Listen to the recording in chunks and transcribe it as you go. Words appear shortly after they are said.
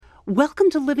Welcome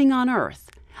to Living on Earth.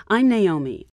 I'm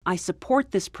Naomi. I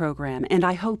support this program, and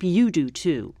I hope you do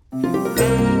too. From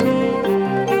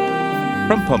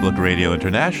Public Radio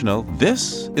International,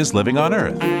 this is Living on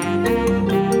Earth.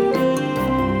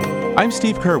 I'm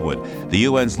Steve Curwood. The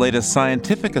UN's latest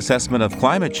scientific assessment of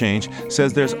climate change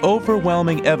says there's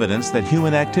overwhelming evidence that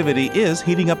human activity is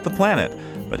heating up the planet.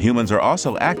 But humans are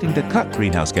also acting to cut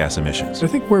greenhouse gas emissions. I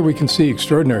think where we can see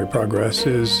extraordinary progress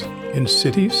is in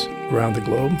cities around the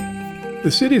globe. The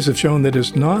cities have shown that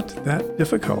it's not that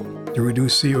difficult to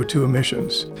reduce CO2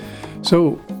 emissions.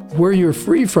 So where you're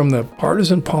free from the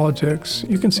partisan politics,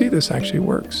 you can see this actually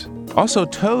works. Also,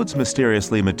 toads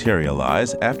mysteriously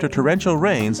materialize after torrential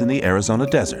rains in the Arizona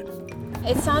desert.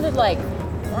 It sounded like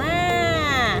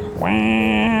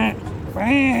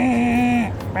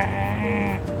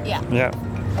Yeah,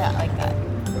 like that.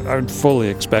 I fully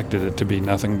expected it to be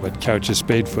nothing but couches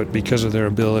spadefoot because of their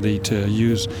ability to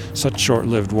use such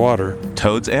short-lived water.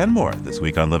 Toads and more this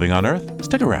week on Living on Earth.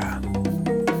 Stick around.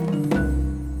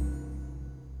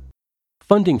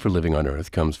 Funding for Living on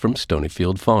Earth comes from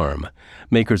Stonyfield Farm,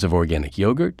 makers of organic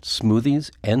yogurt, smoothies,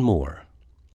 and more.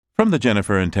 From the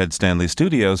Jennifer and Ted Stanley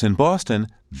Studios in Boston,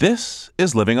 this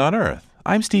is Living on Earth.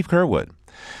 I'm Steve Curwood.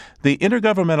 The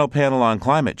Intergovernmental Panel on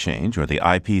Climate Change, or the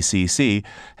IPCC,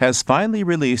 has finally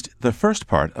released the first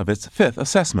part of its fifth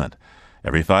assessment.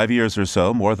 Every 5 years or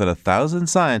so, more than 1,000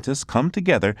 scientists come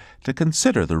together to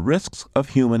consider the risks of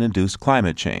human-induced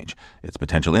climate change, its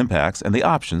potential impacts, and the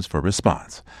options for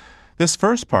response. This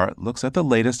first part looks at the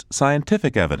latest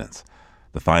scientific evidence.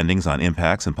 The findings on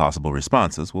impacts and possible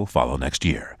responses will follow next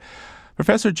year.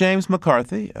 Professor James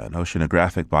McCarthy, an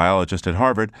oceanographic biologist at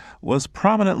Harvard, was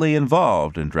prominently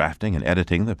involved in drafting and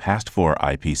editing the past 4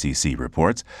 IPCC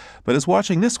reports, but is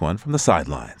watching this one from the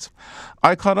sidelines.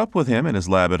 I caught up with him in his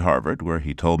lab at Harvard, where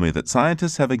he told me that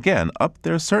scientists have again upped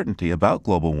their certainty about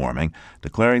global warming,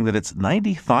 declaring that it's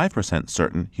 95%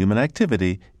 certain human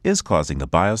activity is causing the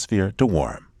biosphere to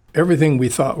warm. Everything we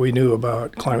thought we knew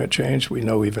about climate change, we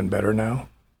know even better now.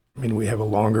 I mean, we have a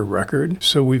longer record,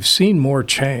 so we've seen more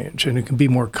change, and it can be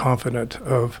more confident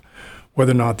of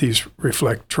whether or not these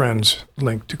reflect trends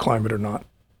linked to climate or not.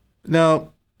 Now,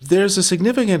 there's a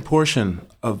significant portion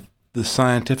of the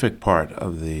scientific part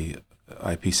of the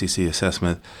IPCC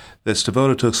assessment that's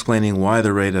devoted to explaining why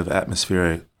the rate of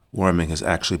atmospheric warming has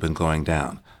actually been going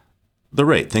down. The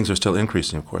rate, things are still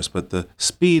increasing, of course, but the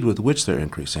speed with which they're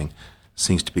increasing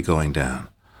seems to be going down.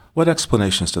 What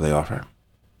explanations do they offer?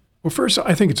 Well, first,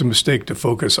 I think it's a mistake to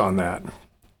focus on that.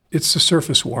 It's the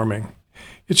surface warming.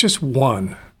 It's just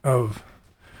one of,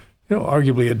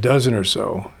 arguably a dozen or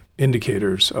so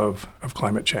indicators of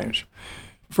climate change.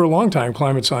 For a long time,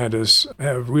 climate scientists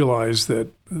have realized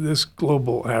that this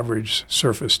global average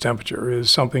surface temperature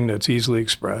is something that's easily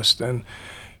expressed and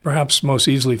perhaps most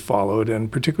easily followed,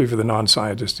 and particularly for the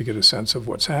non-scientists to get a sense of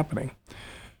what's happening.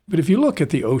 But if you look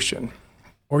at the ocean,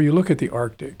 or you look at the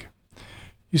Arctic,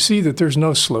 you see that there's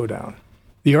no slowdown.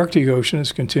 The Arctic Ocean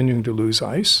is continuing to lose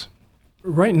ice.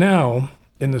 Right now,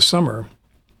 in the summer,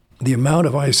 the amount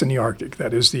of ice in the Arctic,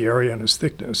 that is the area and its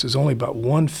thickness, is only about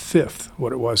 1/5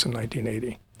 what it was in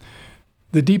 1980.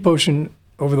 The deep ocean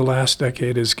over the last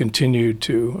decade has continued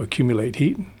to accumulate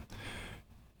heat.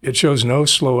 It shows no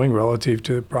slowing relative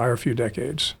to the prior few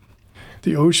decades.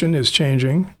 The ocean is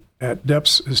changing at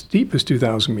depths as deep as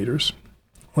 2,000 meters,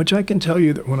 which I can tell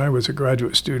you that when I was a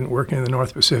graduate student working in the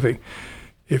North Pacific,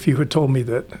 if you had told me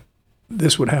that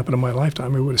this would happen in my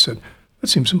lifetime, I would have said, that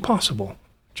seems impossible.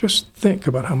 Just think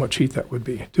about how much heat that would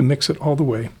be to mix it all the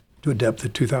way to a depth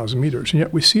of 2,000 meters. And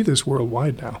yet we see this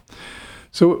worldwide now.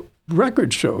 So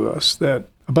records show us that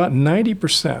about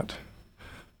 90%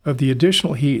 of the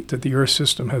additional heat that the Earth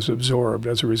system has absorbed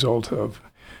as a result of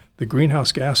the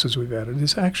greenhouse gases we've added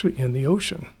is actually in the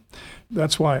ocean.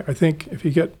 That's why I think if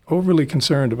you get overly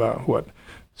concerned about what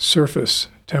surface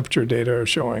temperature data are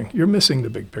showing, you're missing the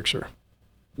big picture.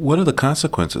 What are the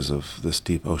consequences of this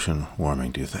deep ocean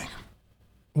warming, do you think?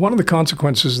 One of the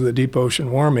consequences of the deep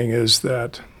ocean warming is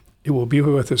that it will be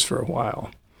with us for a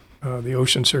while. The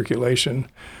ocean circulation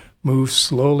moves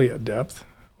slowly at depth,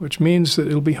 which means that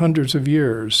it'll be hundreds of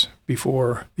years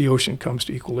before the ocean comes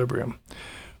to equilibrium,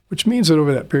 which means that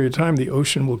over that period of time, the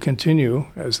ocean will continue,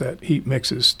 as that heat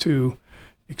mixes, to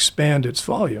expand its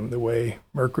volume the way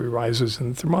mercury rises in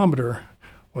the thermometer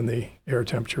when the air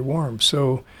temperature warms.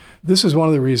 So this is one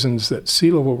of the reasons that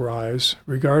sea level rise,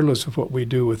 regardless of what we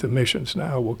do with emissions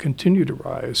now, will continue to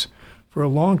rise for a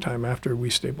long time after we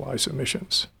stabilize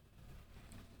emissions.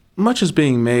 Much is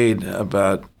being made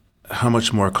about how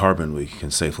much more carbon we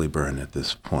can safely burn at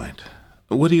this point.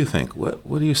 What do you think? What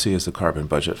do you see as the carbon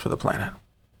budget for the planet?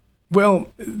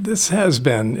 Well, this has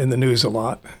been in the news a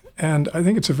lot, and I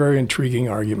think it's a very intriguing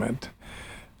argument.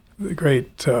 The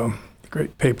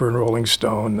great paper in Rolling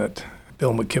Stone that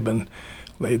Bill McKibben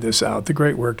laid this out, the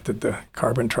great work that the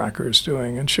Carbon Tracker is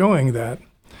doing, and showing that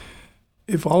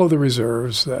if all of the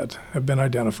reserves that have been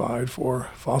identified for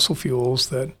fossil fuels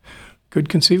that could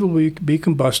conceivably be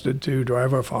combusted to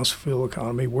drive our fossil fuel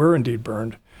economy were indeed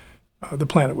burned, the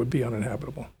planet would be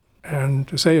uninhabitable. And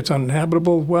to say it's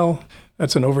uninhabitable, well,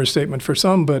 that's an overstatement for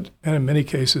some, but in many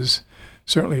cases,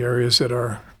 certainly areas that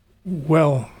are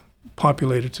well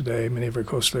populated today, many of our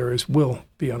coastal areas, will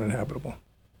be uninhabitable.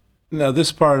 Now,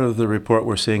 this part of the report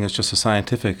we're seeing is just a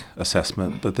scientific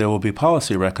assessment, but there will be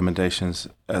policy recommendations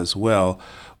as well.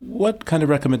 What kind of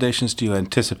recommendations do you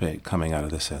anticipate coming out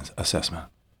of this assessment?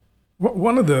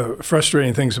 One of the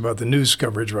frustrating things about the news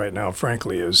coverage right now,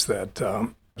 frankly, is that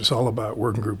it's all about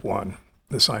Working Group 1,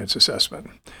 the science assessment.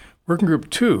 Working Group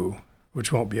 2,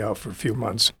 which won't be out for a few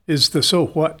months, is the so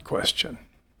what question.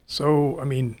 So,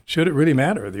 should it really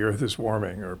matter? The Earth is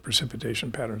warming or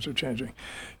precipitation patterns are changing.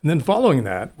 And then following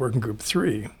that, Working Group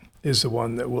 3 is the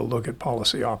one that will look at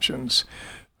policy options,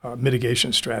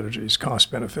 mitigation strategies,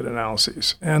 cost-benefit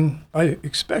analyses. And I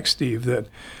expect, Steve, that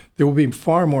there will be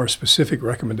far more specific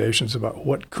recommendations about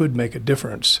what could make a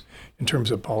difference in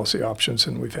terms of policy options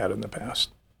than we've had in the past.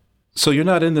 So you're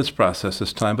not in this process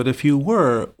this time, but if you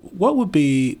were, what would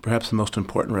be perhaps the most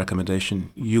important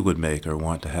recommendation you would make or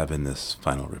want to have in this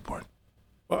final report?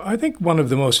 Well, I think one of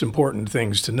the most important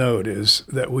things to note is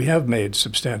that we have made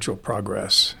substantial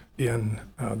progress in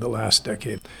the last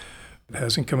decade. It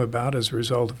hasn't come about as a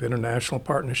result of international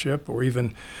partnership or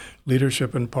even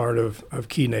leadership on part of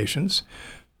key nations.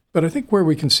 But I think where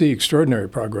we can see extraordinary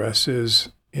progress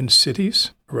is in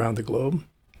cities around the globe.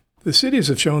 The cities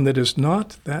have shown that it's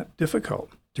not that difficult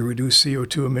to reduce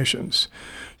CO2 emissions.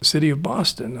 The city of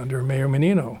Boston, under Mayor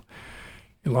Menino,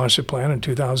 launched a plan in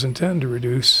 2010 to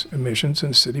reduce emissions in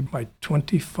the city by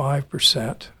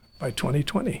 25% by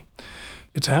 2020.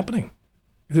 It's happening.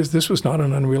 This was not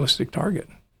an unrealistic target.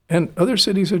 And other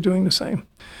cities are doing the same.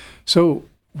 So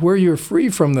where you're free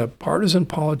from the partisan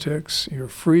politics, you're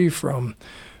free from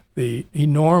the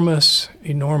enormous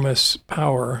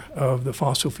power of the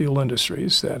fossil fuel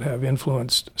industries that have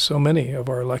influenced so many of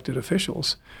our elected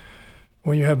officials.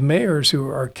 When you have mayors who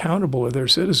are accountable to their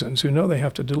citizens, who know they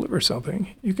have to deliver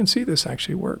something, you can see this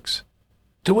actually works.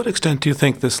 To what extent do you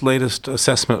think this latest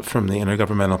assessment from the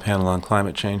Intergovernmental Panel on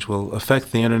Climate Change will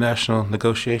affect the international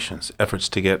negotiations, efforts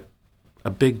to get a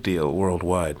big deal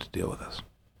worldwide to deal with this?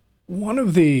 One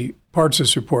of the parts of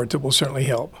this report that will certainly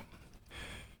help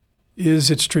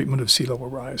is its treatment of sea level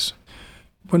rise.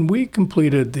 When we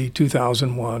completed the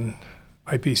 2001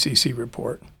 IPCC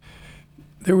report,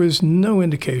 there was no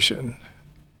indication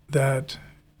that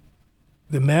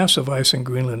the mass of ice in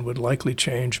Greenland would likely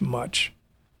change much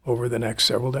over the next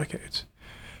several decades.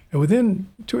 And within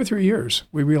 2 or 3 years,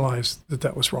 we realized that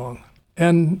that was wrong.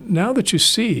 And now that you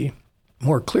see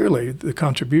more clearly the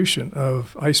contribution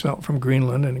of ice melt from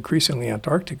Greenland and increasingly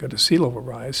Antarctica to sea level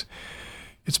rise,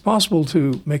 it's possible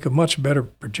to make a much better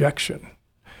projection.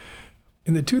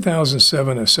 In the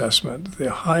 2007 assessment,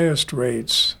 the highest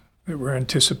rates that were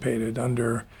anticipated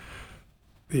under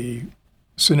the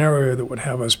scenario that would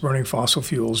have us burning fossil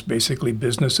fuels, basically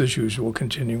business as usual,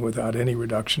 continuing without any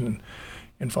reduction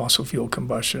in fossil fuel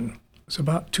combustion, was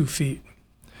about 2 feet.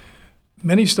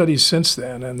 Many studies since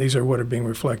then, and these are what are being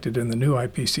reflected in the new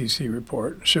IPCC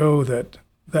report, show that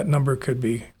that number could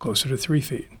be closer to 3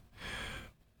 feet.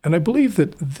 And I believe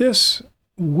that this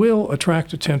will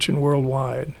attract attention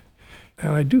worldwide.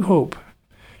 And I do hope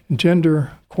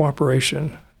engender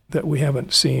cooperation that we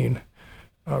haven't seen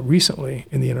recently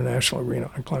in the international arena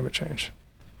on climate change.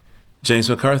 James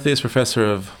McCarthy is professor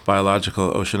of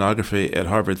biological oceanography at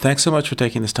Harvard. Thanks so much for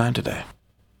taking this time today.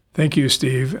 Thank you,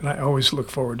 Steve, and I always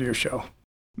look forward to your show.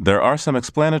 There are some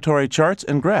explanatory charts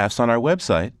and graphs on our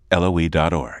website,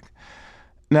 LOE.org.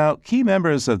 Now, key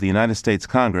members of the United States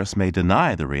Congress may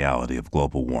deny the reality of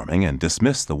global warming and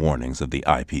dismiss the warnings of the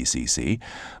IPCC,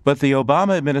 but the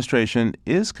Obama administration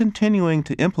is continuing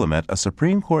to implement a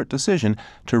Supreme Court decision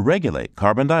to regulate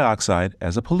carbon dioxide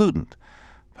as a pollutant.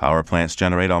 Power plants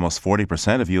generate almost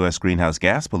 40% of U.S. greenhouse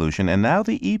gas pollution, and now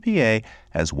the EPA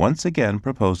has once again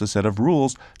proposed a set of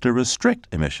rules to restrict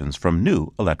emissions from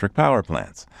new electric power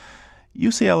plants.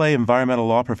 UCLA environmental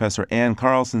law professor Ann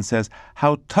Carlson says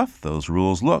how tough those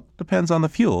rules look depends on the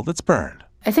fuel that's burned.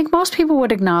 I think most people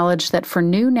would acknowledge that for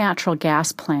new natural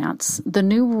gas plants, the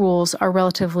new rules are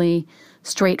relatively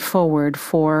straightforward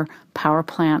for power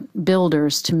plant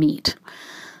builders to meet.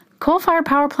 Coal-fired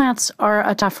power plants are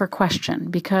a tougher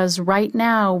question because right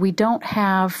now we don't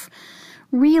have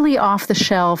really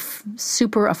off-the-shelf,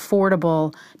 super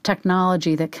affordable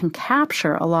technology that can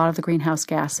capture a lot of the greenhouse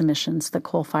gas emissions that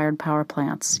coal-fired power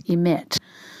plants emit.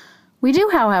 We do,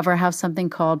 however, have something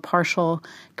called partial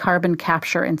carbon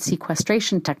capture and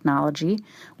sequestration technology,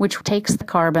 which takes the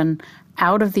carbon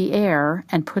out of the air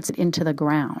and puts it into the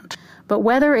ground. But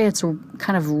whether it's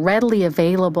kind of readily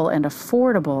available and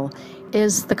affordable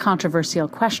is the controversial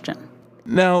question.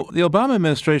 Now, the Obama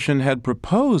administration had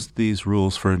proposed these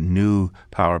rules for new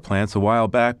power plants a while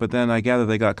back, but then I gather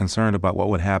they got concerned about what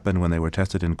would happen when they were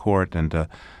tested in court, and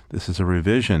this is a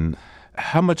revision.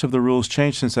 How much have the rules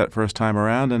changed since that first time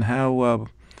around, and how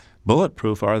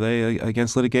bulletproof are they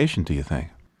against litigation, do you think?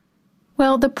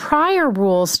 Well, the prior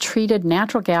rules treated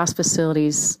natural gas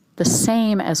facilities the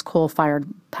same as coal-fired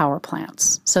power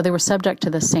plants, so they were subject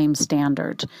to the same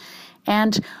standard.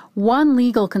 And one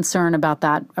legal concern about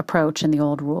that approach in the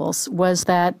old rules was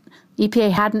that EPA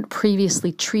hadn't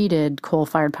previously treated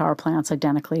coal-fired power plants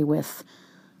identically with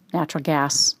natural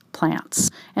gas plants.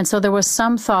 And so there was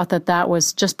some thought that that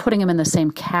was just putting them in the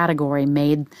same category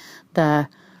made the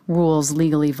rules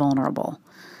legally vulnerable.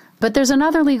 But there's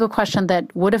another legal question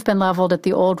that would have been leveled at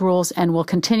the old rules and will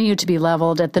continue to be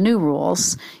leveled at the new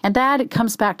rules, and that it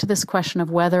comes back to this question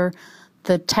of whether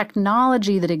the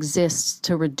technology that exists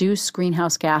to reduce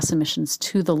greenhouse gas emissions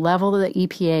to the level that the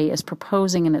EPA is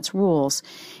proposing in its rules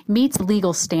meets the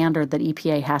legal standard that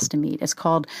EPA has to meet. It's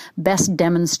called best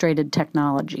demonstrated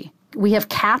technology. We have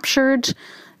captured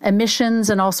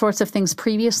emissions and all sorts of things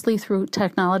previously through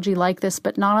technology like this,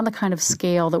 but not on the kind of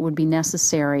scale that would be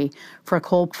necessary for a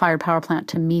coal-fired power plant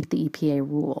to meet the EPA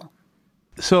rule.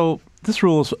 So this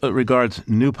rule regards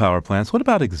new power plants. What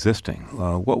about existing?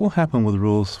 What will happen with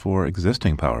rules for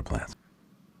existing power plants?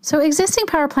 So existing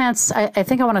power plants, I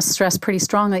think I want to stress pretty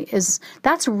strongly, is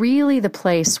that's really the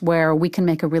place where we can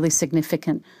make a really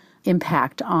significant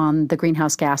impact on the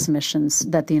greenhouse gas emissions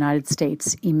that the United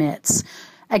States emits.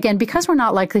 Again, because we're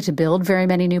not likely to build very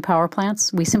many new power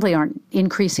plants, we simply aren't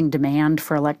increasing demand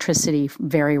for electricity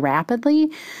very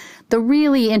rapidly. The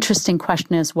really interesting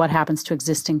question is what happens to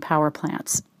existing power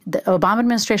plants. The Obama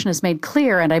administration has made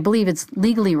clear, and I believe it's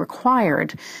legally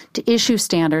required, to issue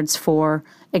standards for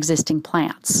existing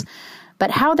plants.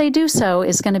 But how they do so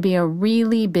is going to be a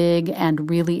really big and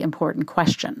really important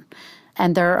question.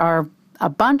 And there are a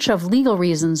bunch of legal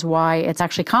reasons why it's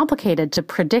actually complicated to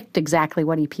predict exactly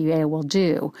what EPA will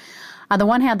do. On the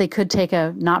one hand, they could take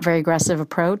a not very aggressive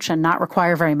approach and not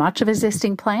require very much of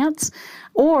existing plants,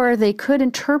 or they could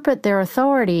interpret their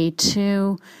authority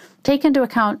to take into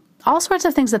account all sorts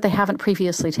of things that they haven't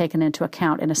previously taken into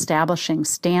account in establishing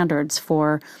standards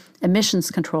for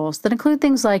emissions controls that include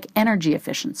things like energy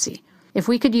efficiency. If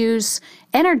we could use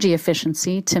energy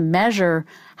efficiency to measure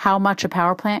how much a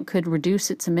power plant could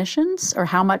reduce its emissions or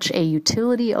how much a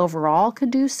utility overall could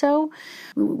do so,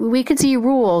 we could see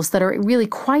rules that are really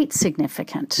quite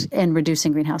significant in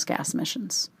reducing greenhouse gas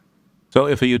emissions. So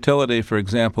if a utility, for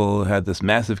example, had this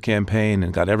massive campaign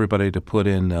and got everybody to put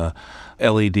in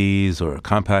LEDs or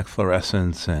compact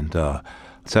fluorescents and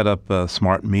set up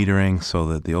smart metering so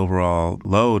that the overall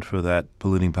load for that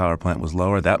polluting power plant was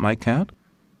lower, that might count?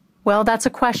 Well, that's a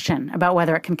question about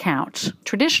whether it can count.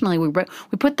 Traditionally, we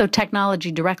put the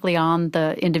technology directly on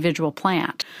the individual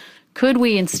plant. Could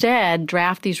we instead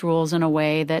draft these rules in a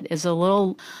way that is a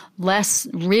little less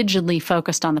rigidly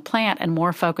focused on the plant and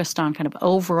more focused on kind of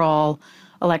overall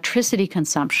electricity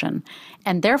consumption,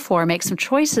 and therefore make some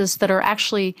choices that are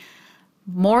actually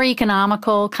more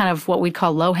economical, kind of what we'd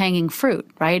call low-hanging fruit,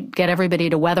 right? Get everybody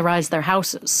to weatherize their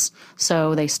houses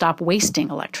so they stop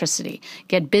wasting electricity.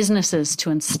 Get businesses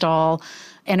to install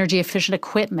energy-efficient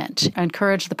equipment.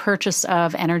 Encourage the purchase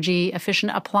of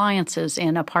energy-efficient appliances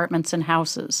in apartments and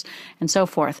houses, and so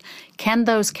forth. Can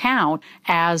those count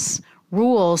as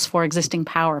rules for existing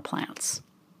power plants?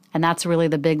 And that's really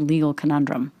the big legal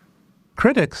conundrum.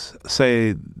 Critics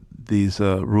say these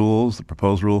rules, the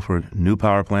proposed rule for new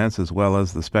power plants, as well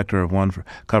as the specter of one for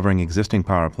covering existing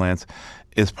power plants,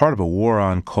 is part of a war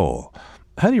on coal.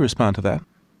 How do you respond to that?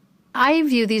 I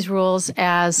view these rules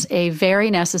as a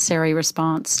very necessary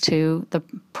response to the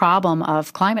problem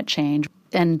of climate change.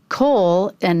 And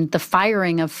coal and the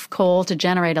firing of coal to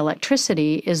generate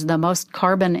electricity is the most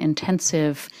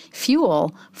carbon-intensive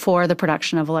fuel for the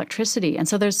production of electricity. And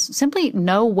so there's simply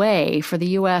no way for the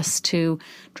U.S. to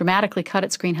dramatically cut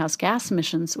its greenhouse gas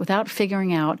emissions without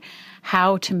figuring out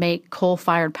how to make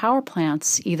coal-fired power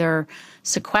plants either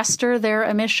sequester their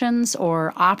emissions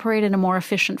or operate in a more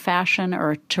efficient fashion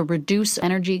or to reduce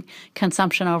energy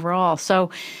consumption overall.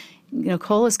 So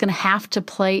coal is going to have to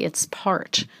play its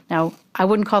part. Now, I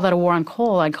wouldn't call that a war on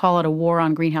coal. I'd call it a war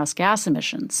on greenhouse gas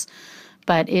emissions.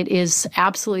 But it is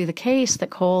absolutely the case that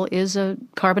coal is a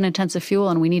carbon-intensive fuel,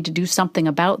 and we need to do something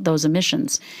about those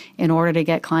emissions in order to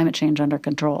get climate change under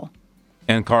control.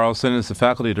 Ann Carlson is the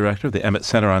faculty director of the Emmett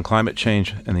Center on Climate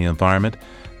Change and the Environment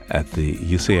at the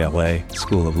UCLA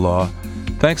School of Law.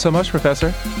 Thanks so much,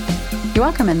 Professor. You're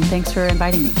welcome, and thanks for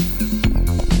inviting me.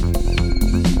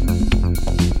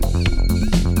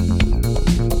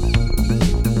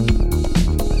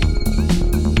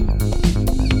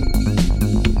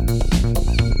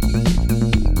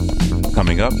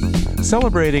 Coming up,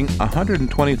 celebrating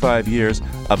 125 years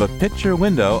of a picture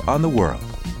window on the world.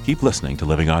 Keep listening to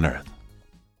Living on Earth.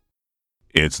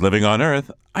 It's Living on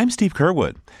Earth. I'm Steve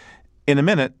Curwood. In a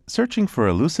minute, searching for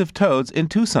elusive toads in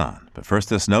Tucson. But first,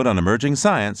 this note on emerging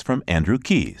science from Andrew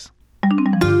Keyes.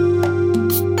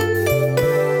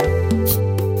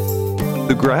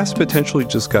 The grass potentially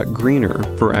just got greener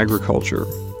for agriculture.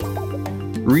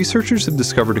 Researchers have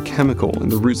discovered a chemical in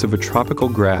the roots of a tropical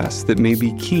grass that may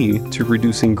be key to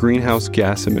reducing greenhouse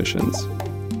gas emissions.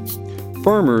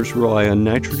 Farmers rely on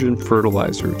nitrogen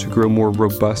fertilizer to grow more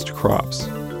robust crops.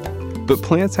 But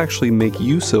plants actually make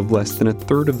use of less than a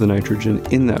third of the nitrogen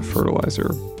in that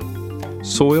fertilizer.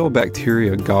 Soil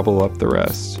bacteria gobble up the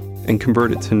rest and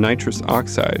convert it to nitrous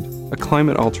oxide, a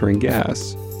climate-altering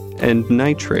gas, and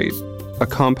nitrate, a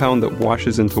compound that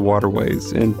washes into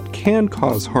waterways and can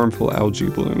cause harmful algae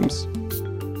blooms.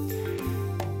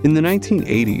 In the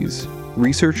 1980s,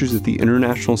 researchers at the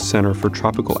International Center for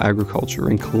Tropical Agriculture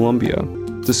in Colombia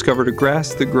discovered a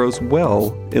grass that grows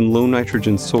well in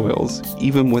low-nitrogen soils,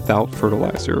 even without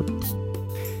fertilizer.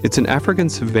 It's an African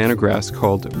savanna grass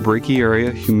called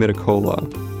Brachyarea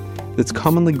humidicola that's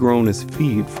commonly grown as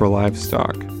feed for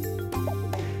livestock.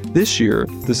 This year,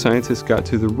 the scientists got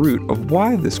to the root of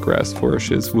why this grass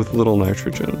flourishes with little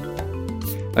nitrogen.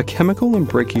 A chemical in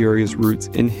Brachyarea's roots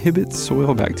inhibits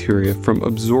soil bacteria from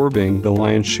absorbing the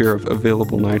lion's share of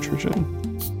available nitrogen.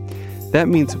 That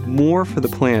means more for the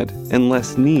plant and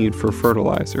less need for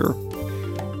fertilizer.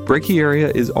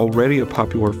 Brachyarea is already a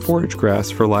popular forage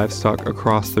grass for livestock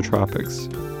across the tropics.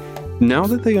 Now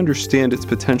that they understand its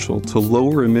potential to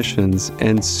lower emissions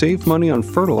and save money on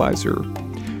fertilizer,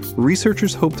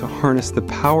 researchers hope to harness the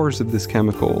powers of this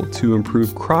chemical to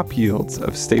improve crop yields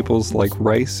of staples like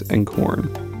rice and corn.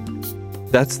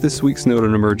 That's this week's Note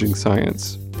on Emerging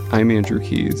Science. I'm Andrew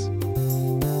Keyes.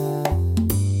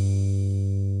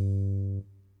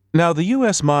 Now, the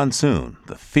U.S. monsoon,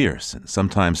 the fierce and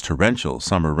sometimes torrential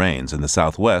summer rains in the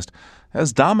Southwest,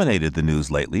 has dominated the news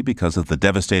lately because of the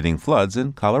devastating floods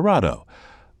in Colorado.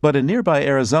 But in nearby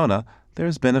Arizona,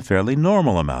 there's been a fairly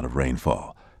normal amount of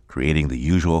rainfall, creating the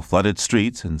usual flooded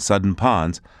streets and sudden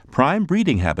ponds, prime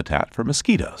breeding habitat for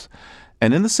mosquitoes.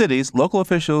 And in the cities, local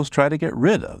officials try to get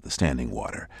rid of the standing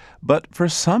water. But for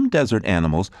some desert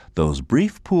animals, those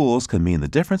brief pools can mean the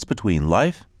difference between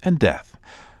life and death.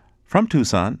 From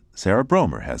Tucson, Sarah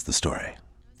Bromer has the story.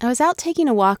 I was out taking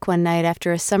a walk one night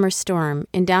after a summer storm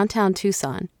in downtown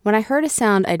Tucson when I heard a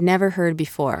sound I'd never heard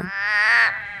before.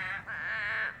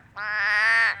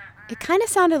 It kind of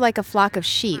sounded like a flock of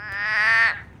sheep.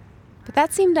 But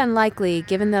that seemed unlikely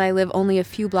given that I live only a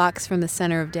few blocks from the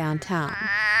center of downtown.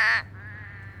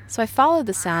 So I followed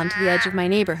the sound to the edge of my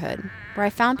neighborhood, where I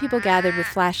found people gathered with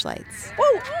flashlights.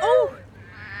 Whoa! Oh!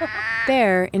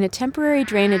 There, in a temporary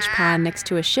drainage pond next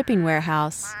to a shipping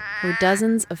warehouse, were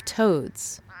dozens of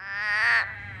toads.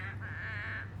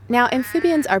 Now,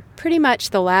 amphibians are pretty much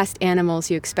the last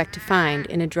animals you expect to find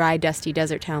in a dry, dusty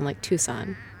desert town like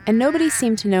Tucson, and nobody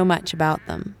seemed to know much about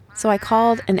them. So I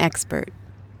called an expert.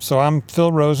 So I'm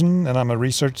Phil Rosen, and I'm a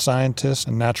research scientist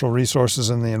in natural resources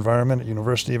and the environment at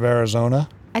University of Arizona.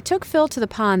 I took Phil to the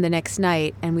pond the next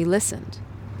night, and we listened.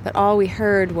 But all we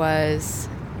heard was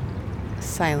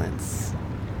silence.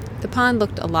 The pond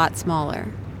looked a lot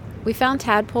smaller. We found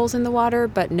tadpoles in the water,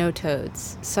 but no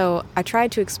toads. So I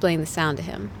tried to explain the sound to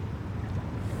him.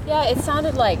 Yeah, it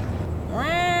sounded like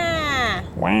wah.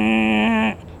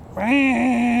 Wah,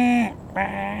 wah,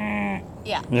 wah.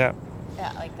 Yeah. Yeah.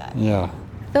 Yeah, like that. Yeah.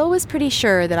 Phil was pretty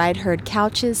sure that I'd heard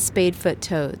Couch's spadefoot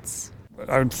toads.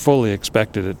 I fully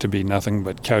expected it to be nothing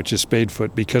but Couch's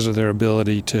spadefoot because of their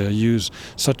ability to use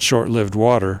such short-lived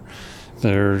water.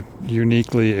 They're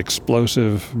uniquely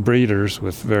explosive breeders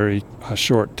with very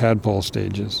short tadpole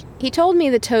stages. He told me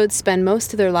the toads spend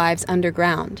most of their lives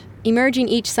underground, emerging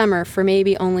each summer for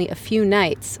maybe only a few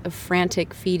nights of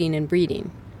frantic feeding and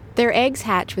breeding. Their eggs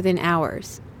hatch within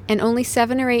hours, and only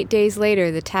 7 or 8 days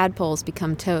later the tadpoles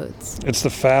become toads. It's the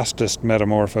fastest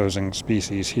metamorphosing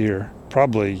species here,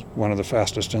 probably one of the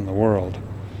fastest in the world.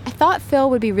 I thought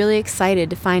Phil would be really excited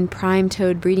to find prime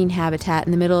toad breeding habitat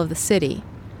in the middle of the city,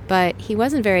 but he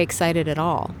wasn't very excited at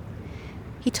all.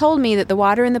 He told me that the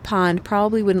water in the pond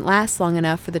probably wouldn't last long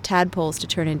enough for the tadpoles to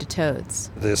turn into toads.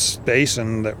 This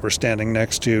basin that we're standing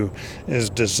next to is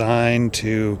designed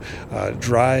to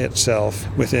dry itself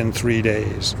within 3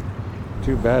 days.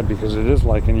 Too bad, because it is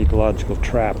like an ecological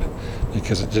trap,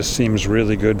 because it just seems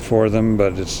really good for them,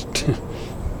 but it's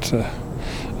an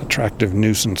attractive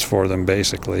nuisance for them,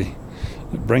 basically.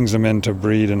 It brings them in to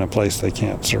breed in a place they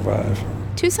can't survive.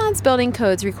 Tucson's building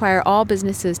codes require all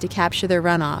businesses to capture their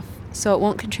runoff so it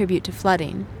won't contribute to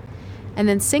flooding, and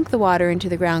then sink the water into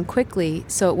the ground quickly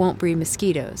so it won't breed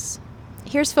mosquitoes.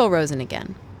 Here's Phil Rosen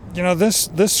again. You know, this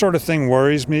sort of thing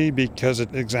worries me because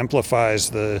it exemplifies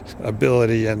the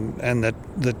ability and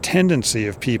the tendency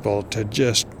of people to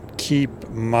just keep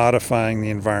modifying the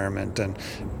environment and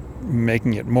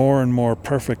making it more and more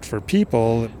perfect for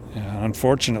people.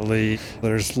 Unfortunately,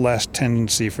 there's less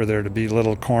tendency for there to be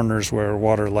little corners where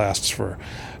water lasts for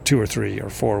 2 or 3 or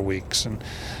 4 weeks. And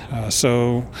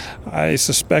so I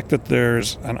suspect that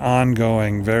there's an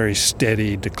ongoing, very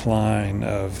steady decline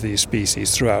of these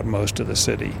species throughout most of the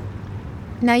city.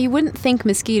 Now, you wouldn't think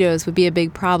mosquitoes would be a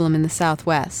big problem in the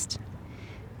Southwest.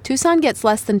 Tucson gets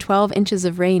less than 12 inches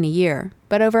of rain a year,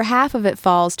 but over half of it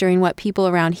falls during what people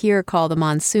around here call the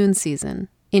monsoon season,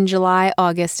 in July,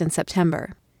 August, and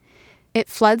September. It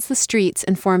floods the streets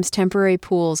and forms temporary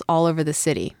pools all over the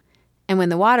city. And when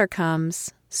the water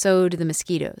comes, so do the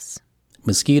mosquitoes.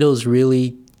 Mosquitoes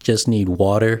really just need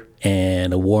water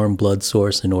and a warm blood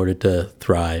source in order to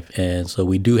thrive. And so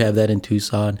we do have that in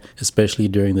Tucson, especially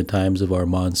during the times of our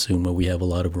monsoon where we have a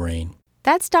lot of rain.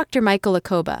 That's Dr. Michael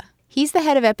Akoba. He's the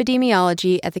head of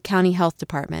epidemiology at the county health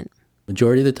department.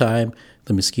 Majority of the time,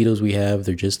 the mosquitoes we have,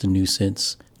 they're just a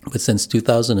nuisance. But since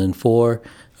 2004,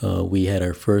 we had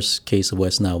our first case of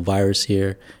West Nile virus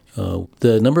here.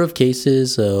 The number of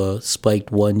cases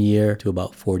spiked one year to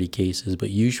about 40 cases, but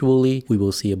usually we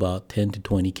will see about 10 to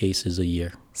 20 cases a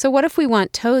year. So what if we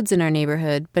want toads in our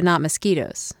neighborhood, but not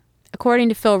mosquitoes? According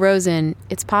to Phil Rosen,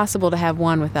 it's possible to have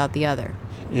one without the other.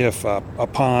 If a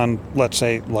pond, let's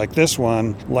say like this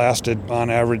one, lasted on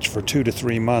average for 2 to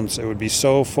 3 months, it would be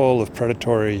so full of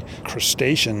predatory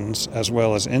crustaceans as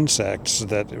well as insects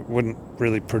that it wouldn't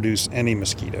really produce any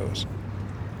mosquitoes.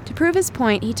 To prove his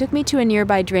point, he took me to a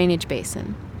nearby drainage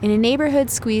basin, in a neighborhood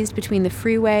squeezed between the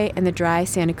freeway and the dry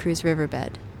Santa Cruz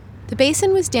riverbed. The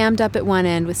basin was dammed up at one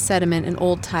end with sediment and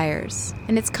old tires,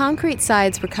 and its concrete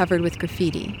sides were covered with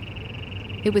graffiti.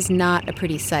 It was not a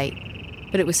pretty sight,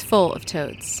 but it was full of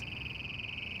toads.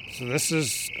 So this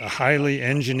is a highly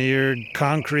engineered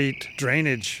concrete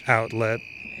drainage outlet,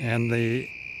 and the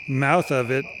mouth of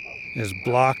it is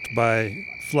blocked by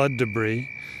flood debris,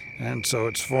 and so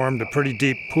it's formed a pretty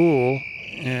deep pool,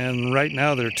 and right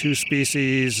now there are 2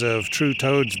 species of true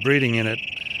toads breeding in it.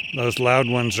 Those loud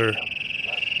ones are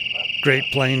Great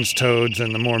Plains toads,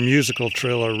 and the more musical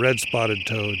trill are red-spotted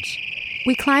toads.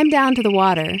 We climbed down to the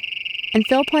water, and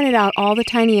Phil pointed out all the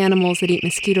tiny animals that eat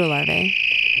mosquito larvae.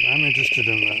 I'm interested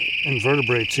in the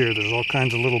invertebrates here. There's all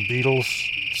kinds of little beetles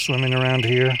swimming around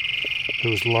here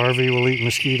whose larvae will eat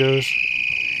mosquitoes.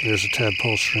 There's a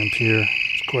tadpole shrimp here.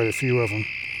 There's quite a few of them.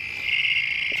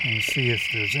 Trying to see if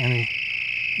there's any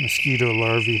mosquito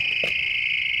larvae.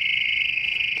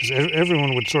 Because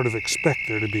everyone would sort of expect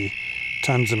there to be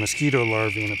tons of mosquito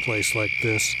larvae in a place like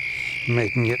this,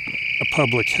 making it a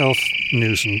public health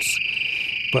nuisance.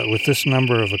 But with this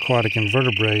number of aquatic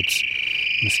invertebrates,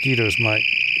 mosquitoes might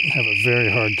have a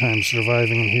very hard time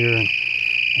surviving in here,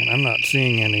 and I'm not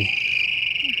seeing any.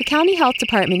 The county health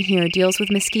department here deals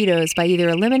with mosquitoes by either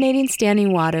eliminating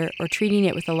standing water or treating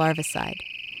it with a larvicide.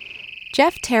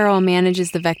 Jeff Terrell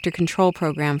manages the vector control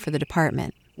program for the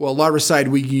department. Well, larvicide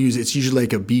we use, it's usually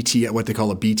like a BTI, what they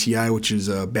call a BTI, which is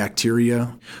a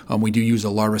bacteria. We do use a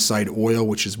larvicide oil,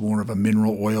 which is more of a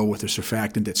mineral oil with a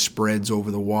surfactant that spreads over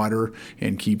the water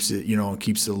and keeps it,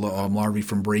 keeps the larvae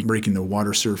from breaking the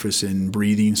water surface and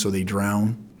breathing, so they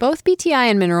drown. Both BTI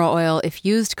and mineral oil, if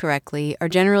used correctly, are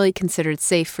generally considered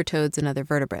safe for toads and other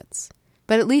vertebrates.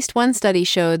 But at least one study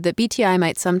showed that BTI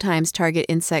might sometimes target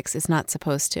insects it's not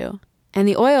supposed to. And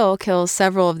the oil kills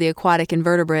several of the aquatic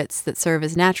invertebrates that serve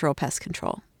as natural pest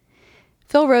control.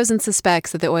 Phil Rosen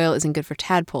suspects that the oil isn't good for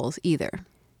tadpoles either.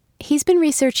 He's been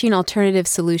researching alternative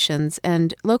solutions,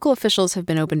 and local officials have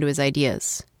been open to his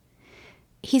ideas.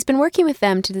 He's been working with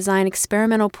them to design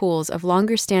experimental pools of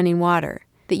longer-standing water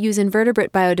that use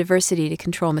invertebrate biodiversity to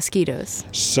control mosquitoes.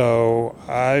 So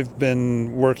I've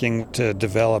been working to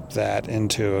develop that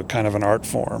into a kind of an art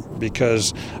form,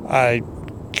 because I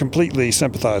completely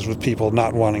sympathize with people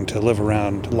not wanting to live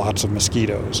around lots of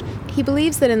mosquitoes. He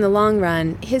believes that in the long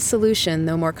run, his solution,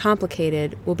 though more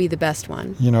complicated, will be the best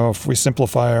one. If we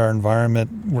simplify our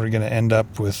environment, we're going to end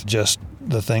up with just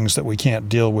the things that we can't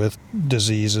deal with,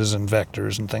 diseases and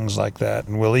vectors and things like that.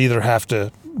 And we'll either have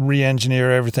to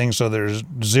re-engineer everything so there's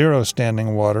zero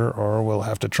standing water, or we'll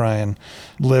have to try and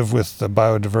live with the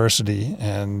biodiversity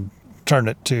and turn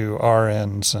it to our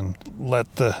ends and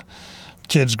let the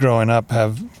kids growing up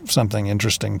have something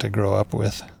interesting to grow up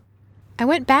with. I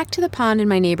went back to the pond in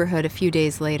my neighborhood a few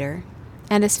days later,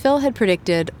 and as Phil had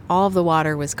predicted, all of the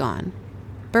water was gone.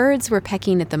 Birds were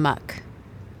pecking at the muck.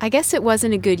 I guess it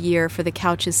wasn't a good year for the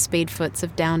Couch's spadefoots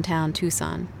of downtown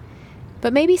Tucson.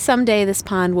 But maybe someday this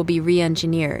pond will be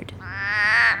re-engineered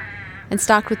and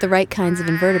stocked with the right kinds of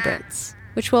invertebrates,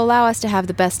 which will allow us to have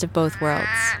the best of both worlds.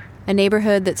 A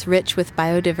neighborhood that's rich with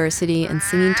biodiversity and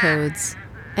singing toads,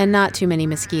 and not too many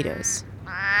mosquitoes.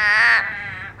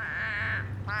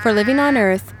 For Living on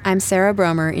Earth, I'm Sarah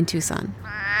Bromer in Tucson.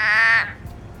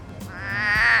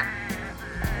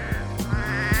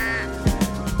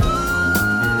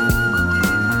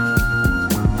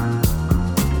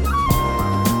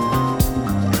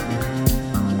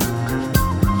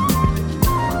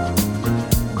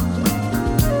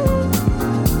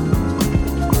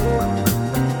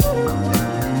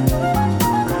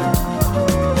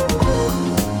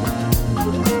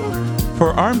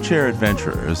 For armchair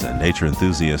adventurers and nature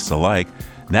enthusiasts alike,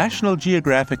 National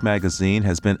Geographic magazine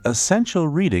has been essential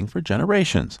reading for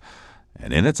generations.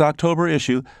 And in its October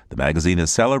issue, the magazine is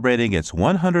celebrating its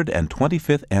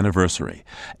 125th anniversary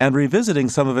and revisiting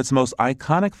some of its most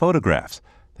iconic photographs.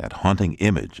 That haunting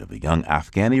image of a young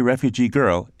Afghani refugee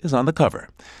girl is on the cover.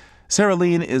 Sarah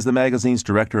Lean is the magazine's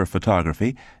director of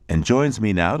photography and joins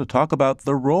me now to talk about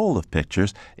the role of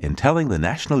pictures in telling the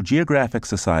National Geographic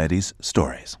Society's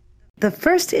stories. The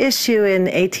first issue in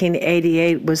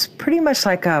 1888 was pretty much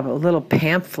like a little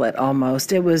pamphlet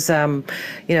almost. It was,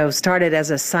 started as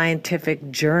a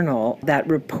scientific journal that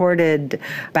reported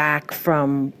back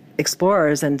from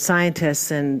explorers and scientists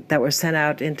that were sent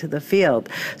out into the field.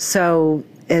 So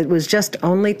it was just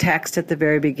only text at the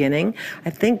very beginning. I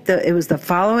think it was the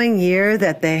following year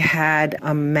that they had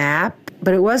a map.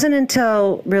 But it wasn't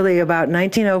until really about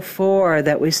 1904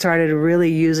 that we started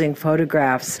really using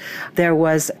photographs. There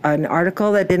was an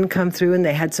article that didn't come through, and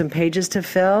they had some pages to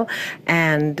fill,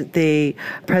 and the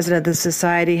president of the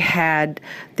society had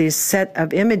this set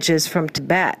of images from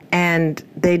Tibet, and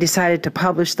they decided to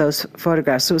publish those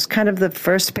photographs. So it was kind of the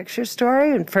first picture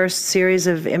story and first series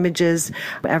of images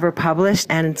ever published,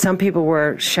 and some people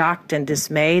were shocked and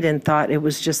dismayed and thought it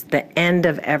was just the end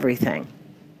of everything.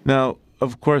 Now,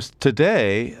 of course,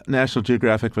 today, National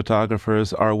Geographic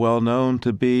photographers are well known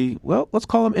to be, let's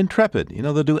call them intrepid.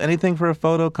 They'll do anything for a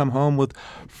photo, come home with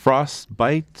frost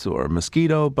bites or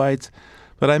mosquito bites.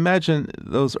 But I imagine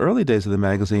those early days of the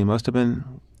magazine must have been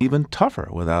even tougher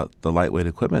without the lightweight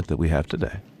equipment that we have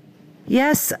today.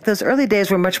 Yes, those early days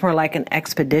were much more like an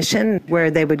expedition where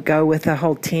they would go with a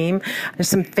whole team. There's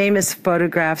some famous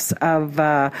photographs of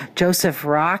Joseph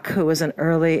Rock, who was an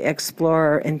early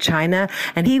explorer in China,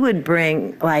 and he would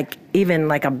bring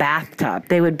even a bathtub.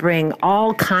 They would bring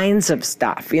all kinds of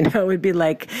stuff. It would be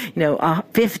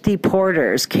 50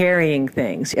 porters carrying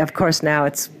things. Of course, now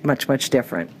it's much, much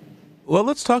different. Well,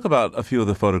 let's talk about a few of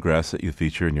the photographs that you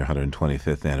feature in your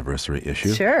 125th anniversary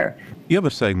issue. Sure. You have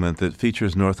a segment that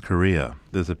features North Korea.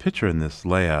 There's a picture in this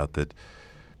layout that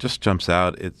just jumps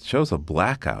out. It shows a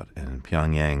blackout in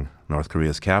Pyongyang, North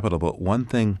Korea's capital, but one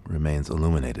thing remains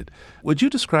illuminated. Would you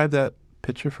describe that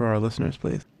picture for our listeners,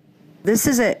 please? This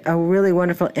is a really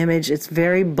wonderful image. It's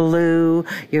very blue.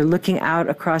 You're looking out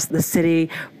across the city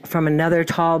from another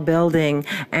tall building,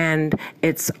 and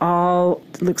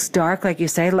looks dark, like you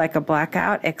say, like a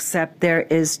blackout, except there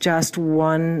is just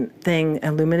one thing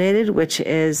illuminated, which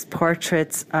is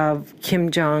portraits of Kim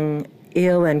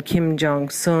Jong-il and Kim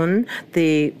Jong-sun,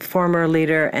 the former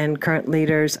leader and current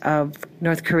leaders of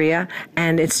North Korea.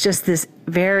 And it's just this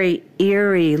very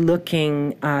eerie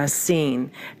looking scene,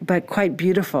 but quite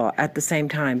beautiful at the same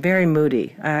time, very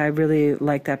moody. I really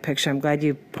like that picture. I'm glad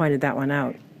you pointed that one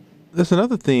out. There's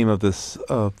another theme of this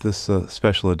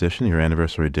special edition, your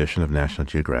anniversary edition of National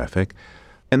Geographic,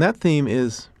 and that theme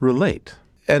is relate.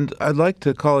 And I'd like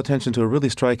to call attention to a really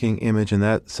striking image in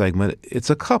that segment. It's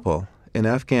a couple in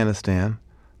Afghanistan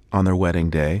on their wedding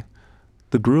day.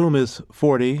 The groom is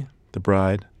 40, the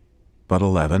bride but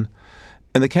 11.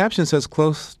 And the caption says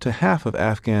close to half of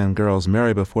Afghan girls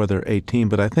marry before they're 18,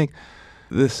 but I think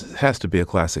this has to be a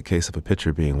classic case of a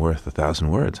picture being worth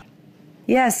 1,000 words.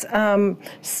 Yes,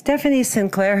 Stephanie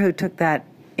Sinclair, who took that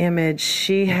image,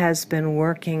 she has been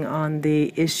working on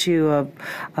the issue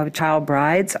of child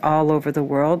brides all over the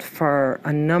world for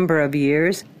a number of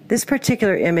years. This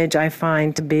particular image I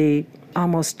find to be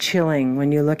almost chilling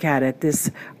when you look at it. This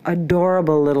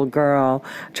adorable little girl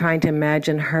trying to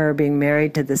imagine her being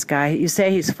married to this guy. You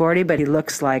say he's 40, but he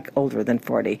looks like older than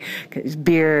 40. His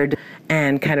beard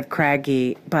and kind of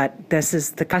craggy, but this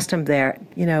is the custom there.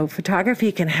 You know,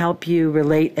 photography can help you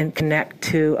relate and connect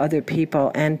to other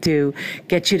people and to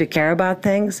get you to care about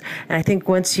things. And I think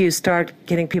once you start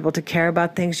getting people to care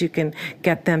about things, you can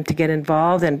get them to get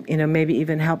involved and, you know, maybe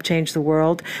even help change the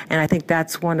world. And I think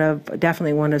that's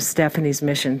definitely one of Stephanie's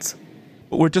missions.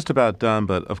 We're just about done,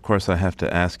 but of course I have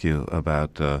to ask you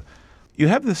about, you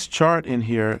have this chart in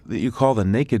here that you call the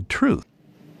naked truth.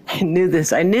 I knew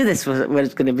this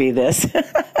was going to be this.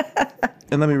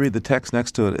 And let me read the text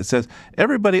next to it. It says,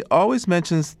 everybody always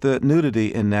mentions the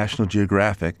nudity in National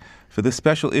Geographic. For this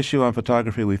special issue on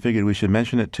photography, we figured we should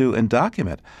mention it too and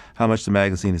document how much the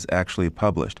magazine is actually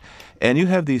published. And you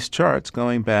have these charts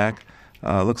going back,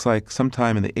 looks like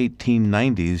sometime in the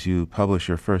 1890s you published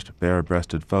your first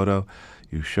bare-breasted photo.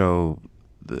 You show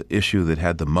the issue that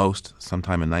had the most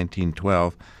sometime in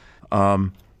 1912.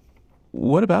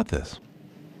 What about this?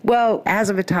 Well, as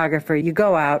a photographer, you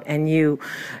go out and you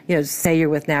say you're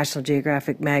with National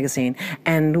Geographic magazine,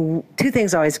 and two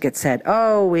things always get said.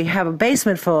 Oh, we have a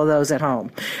basement full of those at home.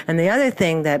 And the other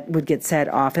thing that would get said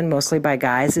often, mostly by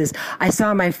guys, is I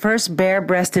saw my first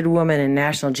bare-breasted woman in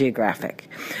National Geographic.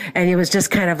 And it was just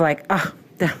kind of like, oh,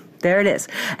 there it is.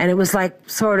 And it was like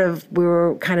we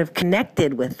were kind of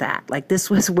connected with that. Like this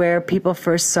was where people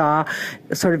first saw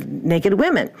sort of naked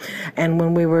women. And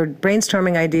when we were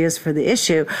brainstorming ideas for the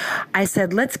issue, I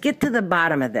said, let's get to the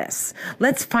bottom of this.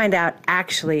 Let's find out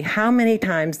actually how many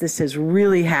times this has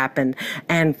really happened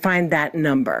and find that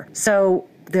number. So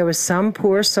there was some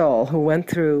poor soul who went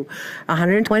through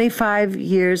 125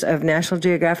 years of National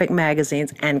Geographic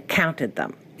magazines and counted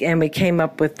them. And we came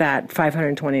up with that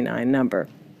 529 number.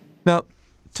 Now,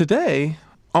 today,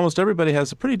 almost everybody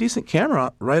has a pretty decent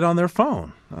camera right on their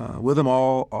phone, with them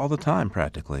all the time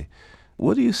practically.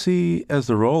 What do you see as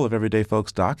the role of everyday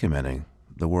folks documenting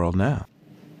the world now?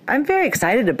 I'm very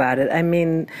excited about it. I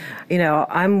mean,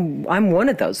 I'm one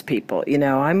of those people.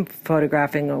 I'm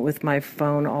photographing with my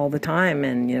phone all the time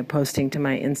and, posting to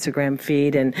my Instagram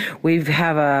feed. And we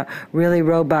have a really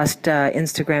robust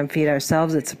Instagram feed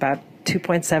ourselves. It's about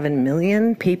 2.7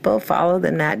 million people follow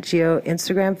the Nat Geo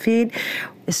Instagram feed.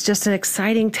 It's just an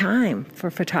exciting time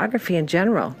for photography in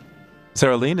general.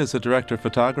 Sarah Lean is the Director of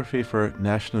Photography for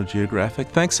National Geographic.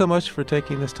 Thanks so much for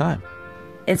taking this time.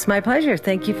 It's my pleasure.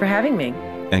 Thank you for having me.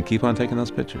 And keep on taking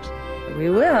those pictures. We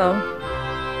will.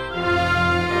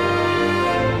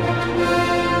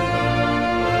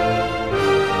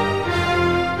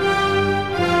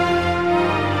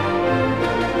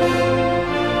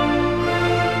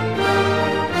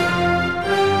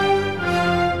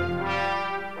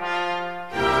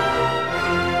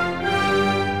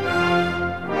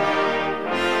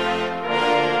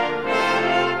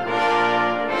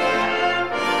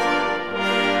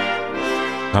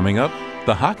 Coming up,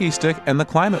 The Hockey Stick and the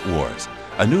Climate Wars,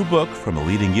 a new book from a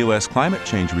leading U.S. climate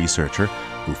change researcher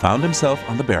who found himself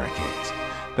on the barricades.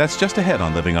 That's just ahead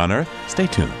on Living on Earth. Stay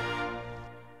tuned.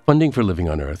 Funding for Living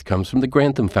on Earth comes from the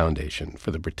Grantham Foundation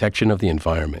for the Protection of the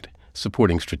Environment,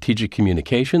 supporting strategic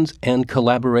communications and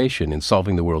collaboration in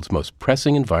solving the world's most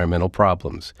pressing environmental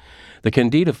problems. The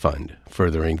Candida Fund,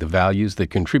 furthering the values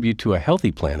that contribute to a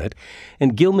healthy planet,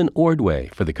 and Gilman Ordway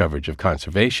for the coverage of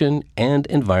conservation and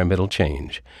environmental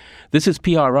change. This is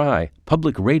PRI,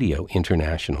 Public Radio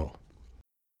International.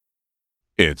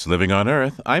 It's Living on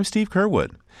Earth. I'm Steve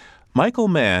Curwood. Michael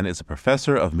Mann is a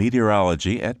professor of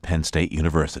meteorology at Penn State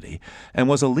University and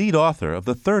was a lead author of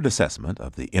the third assessment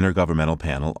of the Intergovernmental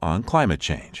Panel on Climate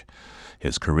Change.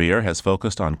 His career has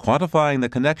focused on quantifying the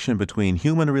connection between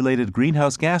human-related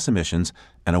greenhouse gas emissions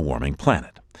and a warming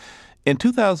planet. In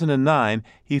 2009,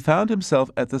 he found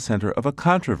himself at the center of a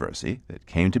controversy that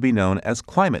came to be known as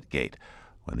ClimateGate,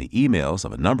 when the emails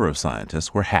of a number of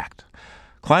scientists were hacked.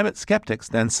 Climate skeptics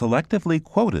then selectively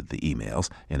quoted the emails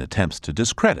in attempts to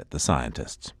discredit the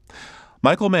scientists.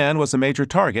 Michael Mann was a major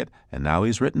target, and now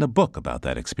he's written a book about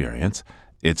that experience.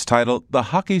 It's titled The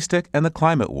Hockey Stick and the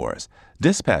Climate Wars,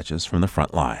 Dispatches from the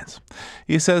Front Lines.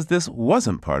 He says this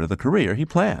wasn't part of the career he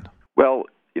planned. Well,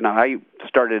 I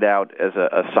started out as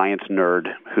a science nerd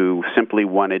who simply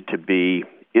wanted to be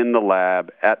in the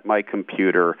lab, at my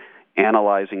computer,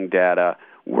 analyzing data,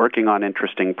 working on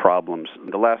interesting problems.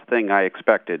 The last thing I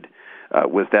expected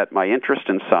was that my interest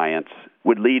in science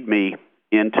would lead me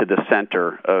into the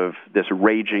center of this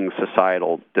raging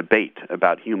societal debate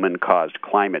about human-caused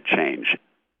climate change.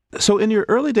 So in your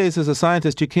early days as a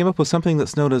scientist, you came up with something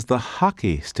that's known as the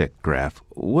hockey stick graph.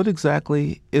 What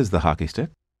exactly is the hockey stick?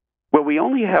 Well, we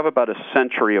only have about a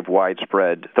century of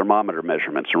widespread thermometer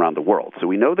measurements around the world. So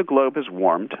we know the globe has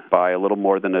warmed by a little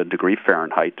more than 1 degree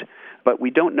Fahrenheit, but we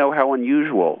don't know how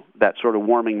unusual that sort of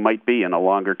warming might be in a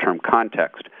longer-term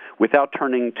context without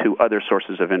turning to other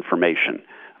sources of information,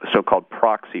 so-called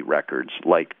proxy records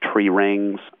like tree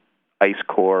rings, ice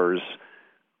cores,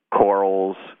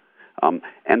 corals.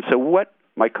 And so what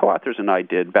my co-authors and I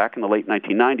did back in the late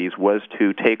 1990s was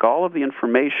to take all of the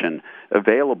information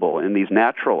available in these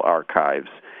natural archives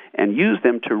and use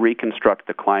them to reconstruct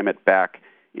the climate back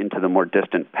into the more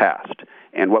distant past.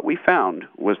 And what we found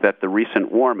was that the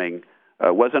recent warming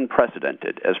was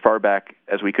unprecedented as far back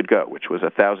as we could go, which was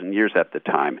 1,000 years at the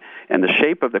time. And the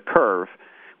shape of the curve,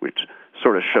 which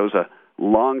sort of shows a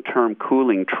long-term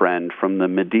cooling trend from the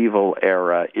medieval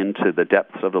era into the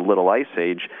depths of the Little Ice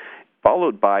Age,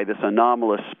 followed by this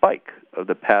anomalous spike of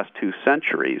the past 2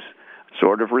 centuries,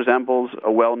 sort of resembles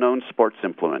a well-known sports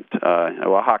implement,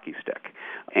 a hockey stick.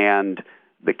 And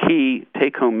the key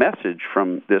take-home message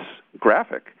from this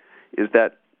graphic is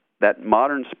that that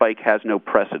modern spike has no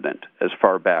precedent as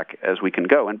far back as we can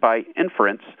go. And by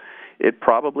inference, it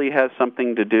probably has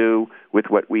something to do with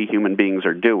what we human beings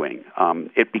are doing.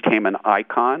 It became an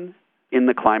icon in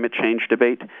the climate change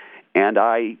debate, and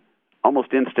I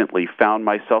almost instantly found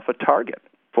myself a target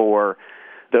for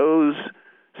those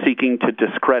seeking to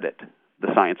discredit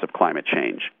the science of climate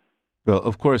change. Well,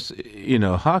 of course,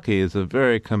 hockey is a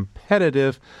very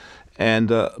competitive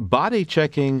and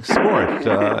body-checking sport.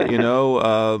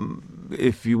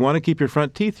 If you want to keep your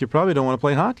front teeth, you probably don't want to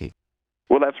play hockey.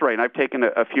 Well, that's right. I've taken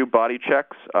a few body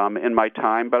checks in my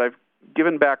time, but I've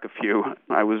given back a few.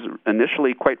 I was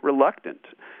initially quite reluctant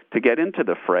to get into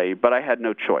the fray, but I had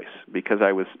no choice because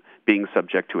I was being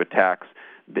subject to attacks.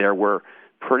 There were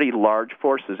pretty large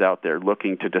forces out there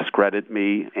looking to discredit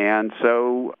me, and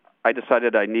so I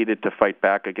decided I needed to fight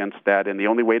back against that, and the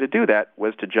only way to do that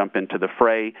was to jump into the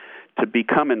fray, to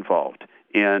become involved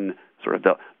in sort of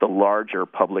the larger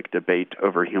public debate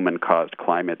over human-caused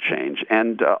climate change.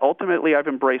 And ultimately, I've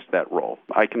embraced that role.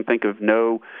 I can think of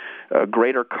no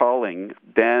greater calling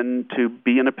than to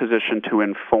be in a position to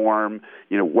inform,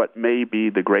 what may be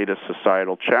the greatest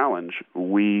societal challenge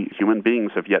we human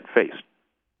beings have yet faced.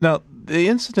 Now, the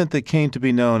incident that came to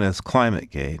be known as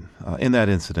ClimateGate, in that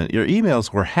incident, your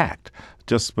emails were hacked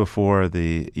just before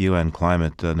the UN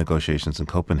climate negotiations in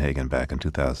Copenhagen back in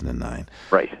 2009.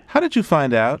 Right. How did you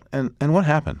find out, and what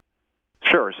happened?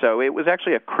 Sure. So it was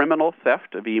actually a criminal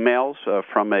theft of emails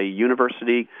from a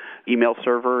university email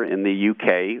server in the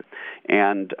UK,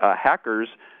 and hackers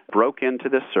broke into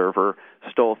this server,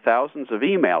 stole thousands of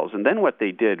emails, and then what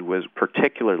they did was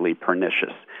particularly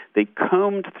pernicious. They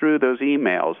combed through those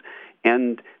emails,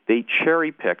 and they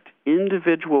cherry-picked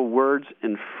individual words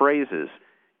and phrases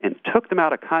and took them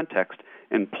out of context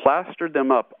and plastered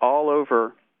them up all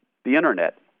over the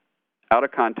Internet, out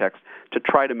of context, to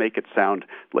try to make it sound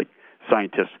like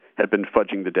scientists had been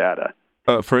fudging the data.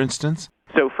 For instance?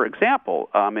 So, for example,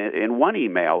 in one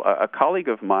email, a colleague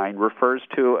of mine refers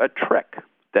to a trick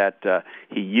that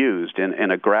he used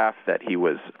in a graph that he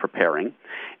was preparing.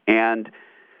 And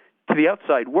to the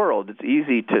outside world, it's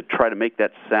easy to try to make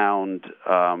that sound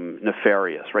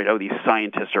nefarious, right? Oh, these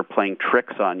scientists are playing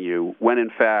tricks on you, when in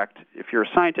fact, if you're a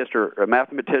scientist or a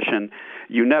mathematician,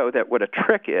 you know that what a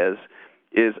trick is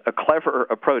a clever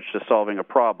approach to solving a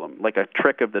problem, like a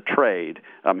trick of the trade.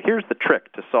 Here's the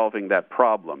trick to solving that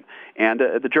problem. And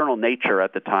the journal Nature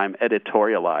at the time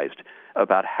editorialized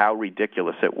about how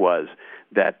ridiculous it was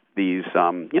that these,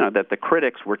 that the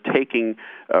critics were taking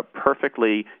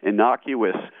perfectly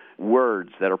innocuous words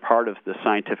that are part of the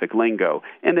scientific lingo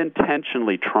and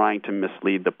intentionally trying to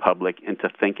mislead the public into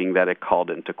thinking that it called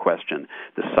into question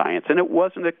the science. And it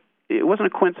wasn't a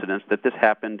coincidence that this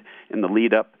happened in the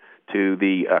lead up to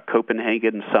the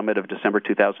Copenhagen Summit of December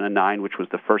 2009, which was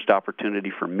the first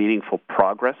opportunity for meaningful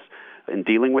progress in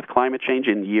dealing with climate change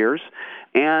in years.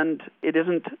 And it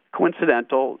isn't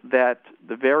coincidental that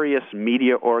the various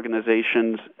media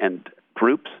organizations and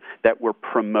groups that were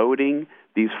promoting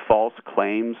these false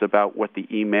claims about what the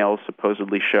emails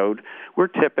supposedly showed were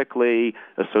typically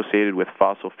associated with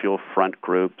fossil fuel front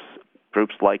groups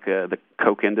like the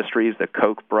Koch Industries, the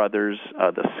Koch brothers,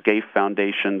 the Scaife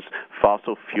Foundation's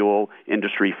fossil fuel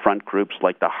industry front groups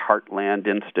like the Heartland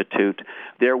Institute.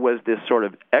 There was this sort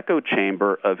of echo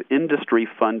chamber of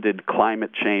industry-funded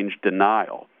climate change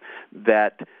denial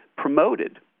that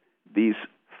promoted these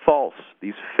false,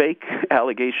 these fake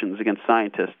allegations against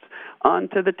scientists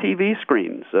onto the TV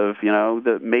screens of,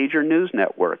 the major news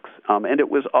networks. And it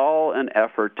was all an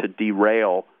effort to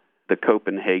derail the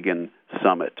Copenhagen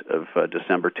summit of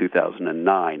December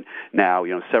 2009. Now,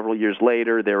 several years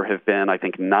later, there have been, I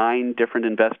think, 9 different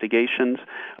investigations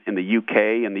in the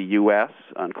UK and the US,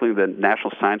 including the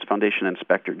National Science Foundation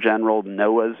Inspector General,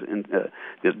 NOAA's,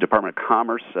 the Department of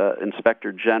Commerce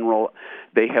Inspector General.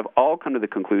 They have all come to the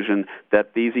conclusion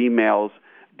that these emails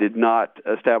did not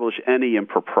establish any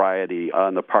impropriety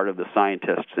on the part of the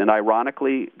scientists. And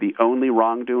ironically, the only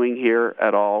wrongdoing here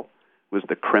at all was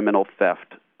the criminal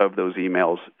theft of those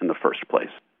emails in the first place.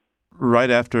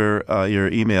 Right after your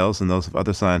emails and those of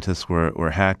other scientists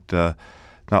were hacked,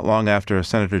 not long after,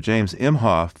 Senator James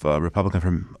Imhoff, a Republican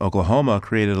from Oklahoma,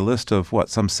 created a list of,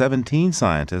 some 17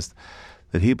 scientists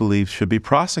that he believes should be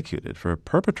prosecuted for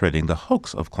perpetrating the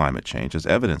hoax of climate change as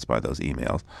evidenced by those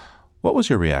emails. What was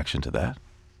your reaction to that?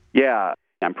 Yeah,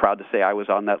 I'm proud to say I was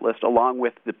on that list, along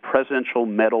with the Presidential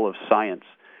Medal of Science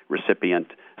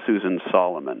recipient, Susan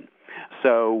Solomon.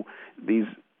 So these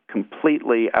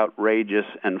completely outrageous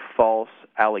and false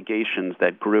allegations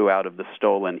that grew out of the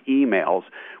stolen emails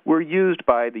were used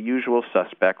by the usual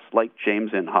suspects like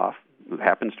James Inhofe, who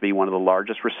happens to be one of the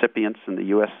largest recipients in the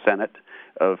U.S. Senate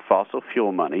of fossil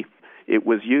fuel money. It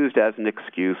was used as an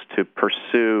excuse to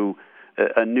pursue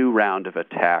a new round of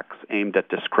attacks aimed at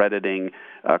discrediting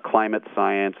climate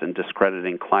science and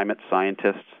discrediting climate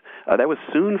scientists. That was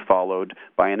soon followed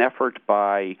by an effort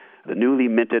by the newly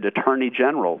minted Attorney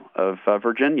General of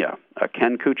Virginia,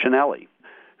 Ken Cuccinelli,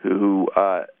 who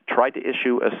tried to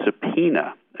issue a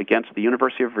subpoena against the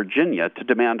University of Virginia to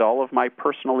demand all of my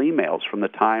personal emails from the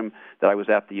time that I was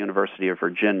at the University of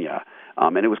Virginia.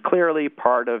 And it was clearly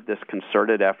part of this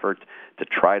concerted effort to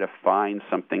try to find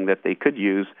something that they could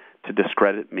use to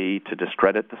discredit me, to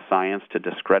discredit the science, to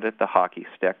discredit the hockey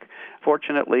stick.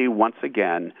 Fortunately, once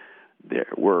again, there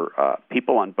were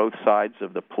people on both sides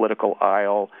of the political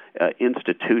aisle,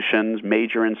 institutions,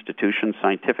 major institutions,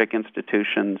 scientific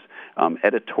institutions,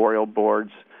 editorial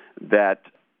boards that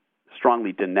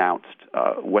strongly denounced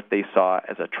what they saw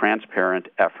as a transparent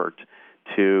effort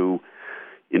to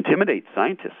intimidate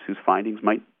scientists whose findings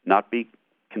might not be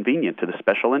convenient to the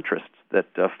special interests that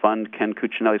fund Ken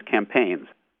Cuccinelli's campaigns.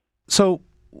 So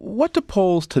what do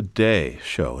polls today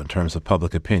show in terms of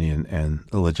public opinion and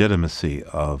the legitimacy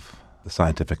of the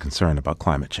scientific concern about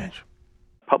climate change?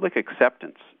 Public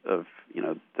acceptance of,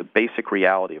 the basic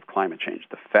reality of climate change,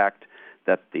 the fact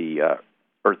that the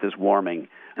Earth is warming,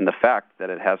 and the fact that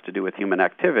it has to do with human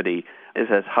activity is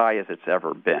as high as it's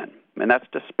ever been. And that's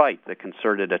despite the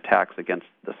concerted attacks against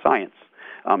the science.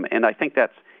 And I think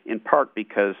that's in part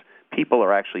because people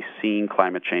are actually seeing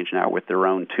climate change now with their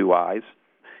own 2 eyes.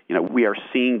 We are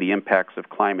seeing the impacts of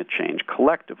climate change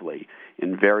collectively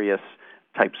in various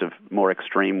types of more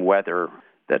extreme weather,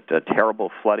 that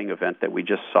terrible flooding event that we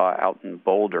just saw out in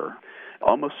Boulder.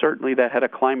 Almost certainly that had a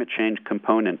climate change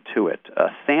component to it.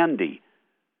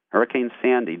 Hurricane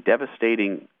Sandy,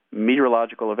 devastating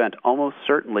meteorological event, almost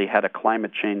certainly had a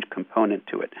climate change component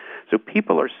to it. So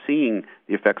people are seeing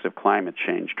the effects of climate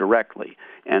change directly.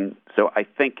 And so I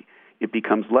think it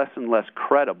becomes less and less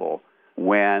credible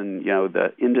when,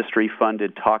 the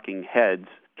industry-funded talking heads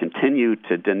continue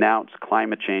to denounce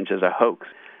climate change as a hoax.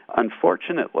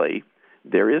 Unfortunately,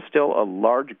 there is still a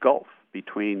large gulf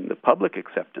between the public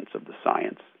acceptance of the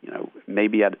science,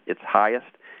 maybe at its highest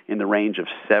in the range of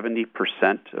 70%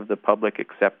 of the public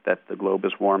accept that the globe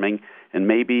is warming, and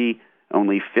maybe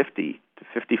only 50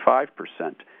 to 55%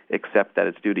 accept that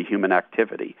it's due to human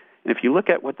activity. And if you look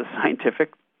at what the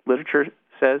scientific literature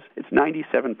says, it's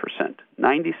 97%.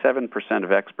 97%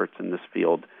 of experts in this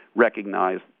field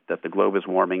recognize that the globe is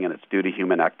warming and it's due to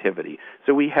human activity.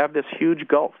 So we have this huge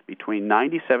gulf between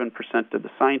 97% of the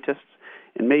scientists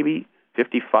and maybe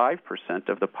 55%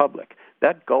 of the public.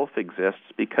 That gulf exists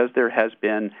because there has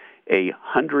been a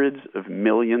hundreds of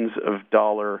millions of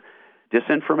dollar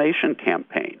disinformation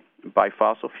campaign by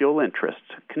fossil fuel interests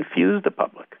to confuse the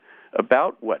public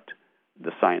about what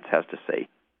the science has to say.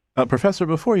 Professor,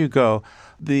 before you go,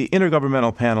 the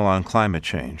Intergovernmental Panel on Climate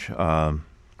Change,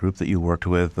 group that you worked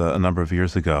with a number of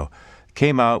years ago,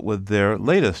 came out with their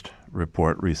latest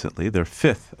report recently, their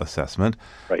 5th assessment.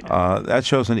 Right. That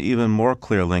shows an even more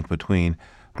clear link between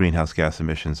greenhouse gas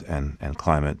emissions and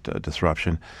climate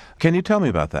disruption. Can you tell me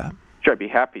about that? Sure, I'd be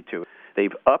happy to.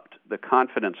 They've upped the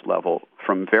confidence level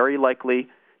from very likely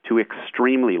to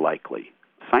extremely likely.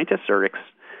 Scientists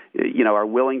are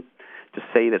willing to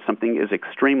say that something is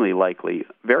extremely likely,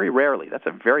 very rarely. That's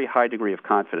a very high degree of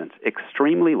confidence.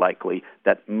 Extremely likely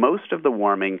that most of the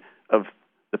warming of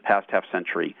the past half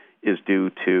century is due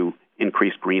to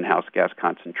increased greenhouse gas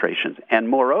concentrations. And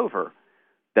moreover,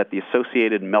 that the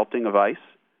associated melting of ice,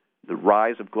 the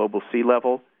rise of global sea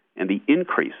level, and the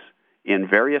increase in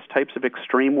various types of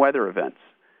extreme weather events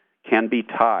can be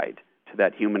tied to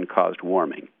that human-caused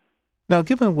warming. Now,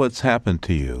 given what's happened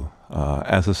to you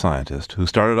as a scientist who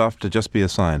started off to just be a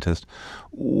scientist,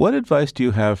 what advice do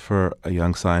you have for a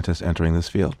young scientist entering this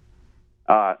field?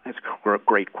 That's a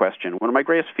great question. One of my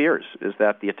greatest fears is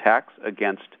that the attacks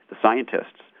against the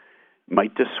scientists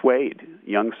might dissuade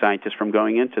young scientists from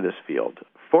going into this field.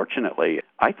 Fortunately,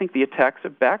 I think the attacks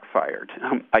have backfired.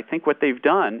 I think what they've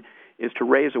done is to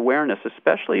raise awareness,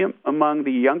 especially among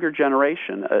the younger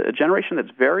generation, a generation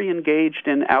that's very engaged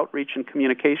in outreach and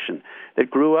communication, that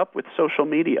grew up with social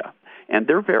media. And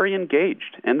they're very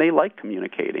engaged, and they like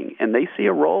communicating, and they see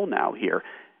a role now here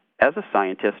as a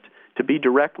scientist to be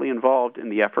directly involved in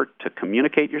the effort to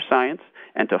communicate your science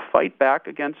and to fight back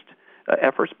against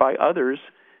efforts by others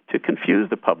to confuse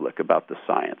the public about the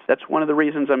science. That's one of the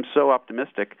reasons I'm so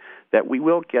optimistic that we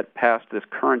will get past this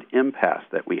current impasse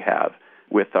that we have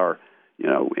with our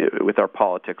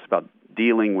politics about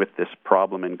dealing with this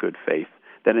problem in good faith,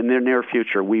 that in the near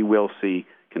future we will see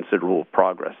considerable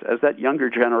progress as that younger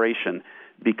generation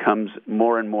becomes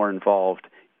more and more involved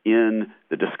in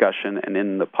the discussion and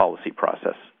in the policy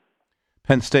process.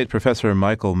 Penn State professor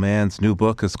Michael Mann's new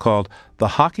book is called The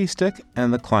Hockey Stick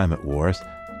and the Climate Wars,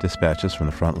 Dispatches from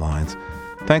the Front Lines.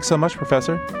 Thanks so much,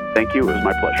 Professor. Thank you. It was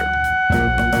my pleasure.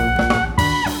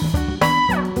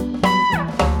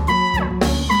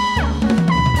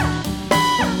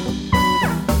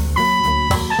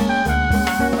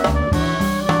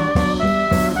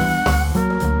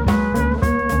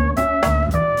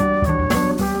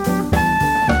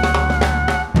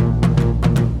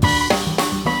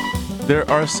 There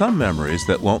are some memories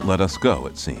that won't let us go,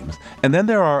 it seems, and then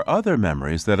there are other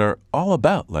memories that are all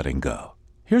about letting go.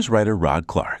 Here's writer Rod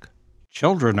Clark.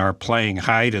 Children are playing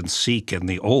hide and seek in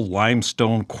the old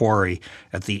limestone quarry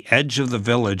at the edge of the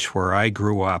village where I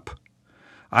grew up.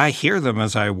 I hear them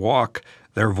as I walk,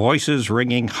 their voices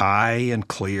ringing high and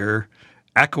clear,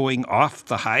 echoing off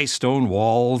the high stone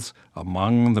walls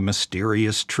among the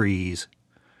mysterious trees.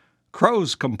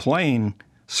 Crows complain.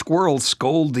 Squirrels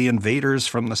scold the invaders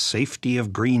from the safety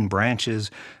of green branches,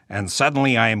 and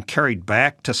suddenly I am carried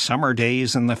back to summer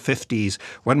days in the 50s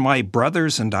when my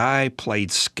brothers and I played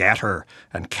scatter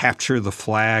and capture the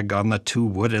flag on the two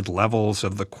wooded levels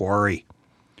of the quarry.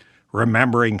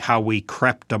 Remembering how we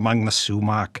crept among the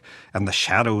sumac and the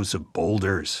shadows of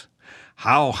boulders,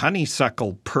 how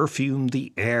honeysuckle perfumed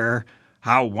the air,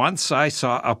 how once I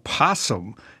saw a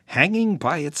possum hanging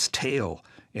by its tail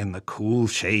in the cool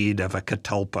shade of a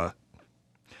catalpa.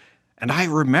 And I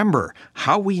remember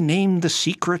how we named the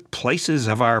secret places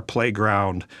of our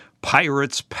playground,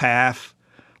 Pirate's Path,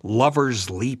 Lover's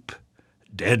Leap,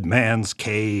 Dead Man's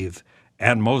Cave,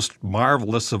 and most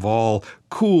marvelous of all,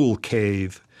 Cool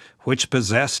Cave, which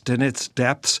possessed in its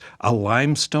depths a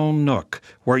limestone nook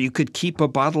where you could keep a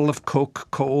bottle of Coke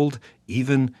cold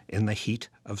even in the heat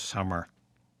of summer.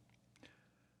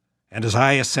 And as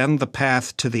I ascend the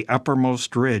path to the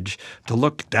uppermost ridge to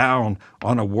look down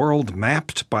on a world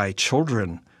mapped by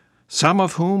children, some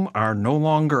of whom are no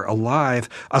longer alive,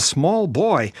 a small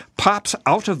boy pops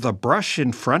out of the brush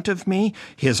in front of me,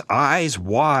 his eyes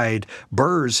wide,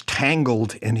 burrs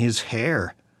tangled in his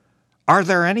hair. "Are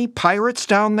there any pirates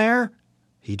down there?"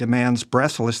 he demands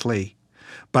breathlessly.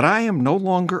 But I am no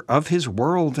longer of his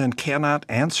world and cannot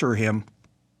answer him.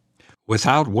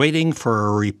 Without waiting for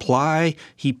a reply,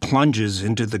 he plunges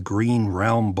into the green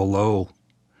realm below.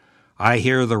 I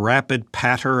hear the rapid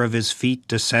patter of his feet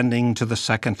descending to the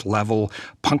second level,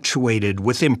 punctuated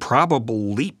with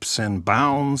improbable leaps and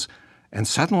bounds, and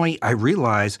suddenly I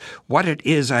realize what it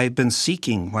is I've been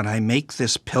seeking when I make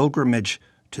this pilgrimage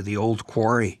to the old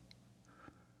quarry.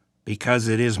 Because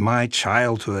it is my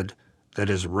childhood that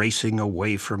is racing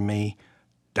away from me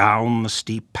down the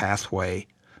steep pathway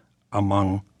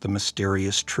among the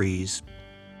mysterious trees.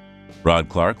 Rod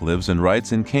Clark lives and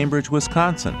writes in Cambridge,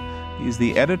 Wisconsin. He's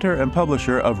the editor and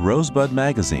publisher of Rosebud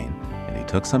magazine, and he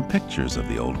took some pictures of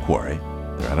the old quarry.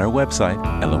 They're at our website,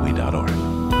 LOE.org.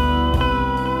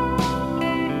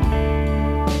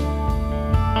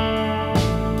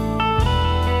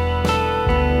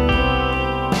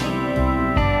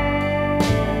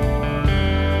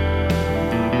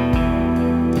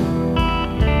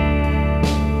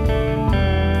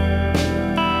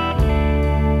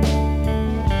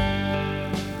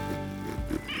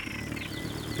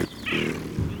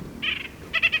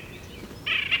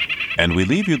 And we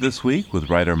leave you this week with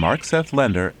writer Mark Seth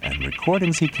Lender and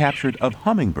recordings he captured of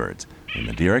hummingbirds in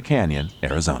Madeira Canyon,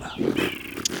 Arizona.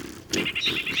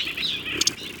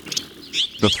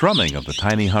 The thrumming of the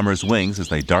tiny hummer's wings as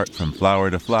they dart from flower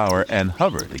to flower and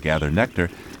hover to gather nectar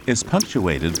is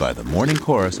punctuated by the morning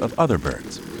chorus of other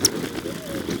birds.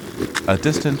 A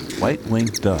distant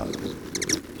white-winged dove,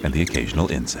 and the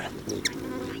occasional insect.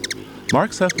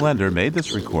 Mark Seth Lender made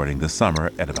this recording this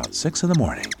summer at about 6 in the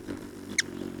morning.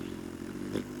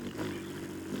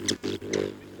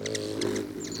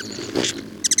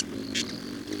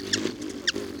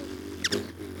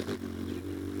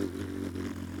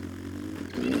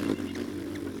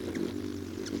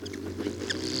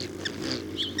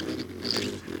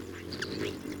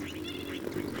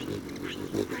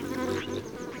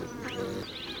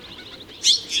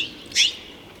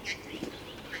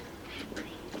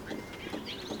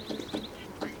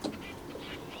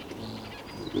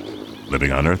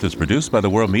 Living on Earth is produced by the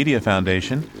World Media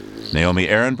Foundation. Naomi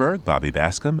Ehrenberg, Bobby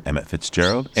Bascom, Emmett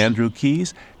Fitzgerald, Andrew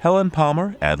Keyes, Helen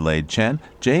Palmer, Adelaide Chen,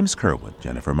 James Kerwood,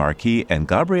 Jennifer Marquis, and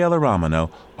Gabriella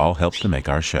Romano all helped to make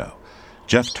our show.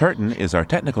 Jeff Turton is our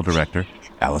technical director.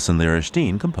 Allison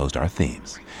Lira-Steen composed our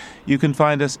themes. You can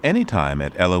find us anytime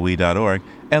at LOE.org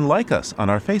and like us on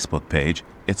our Facebook page.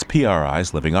 It's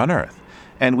PRI's Living on Earth.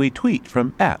 And we tweet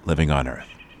from @LivingOnEarth.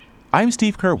 I'm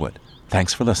Steve Kerwood.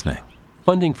 Thanks for listening.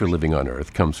 Funding for Living on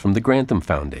Earth comes from the Grantham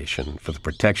Foundation for the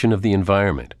Protection of the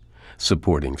Environment,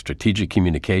 supporting strategic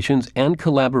communications and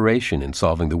collaboration in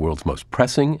solving the world's most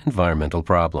pressing environmental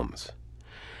problems.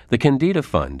 The Candida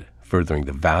Fund, furthering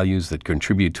the values that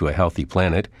contribute to a healthy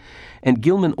planet, and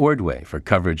Gilman Ordway for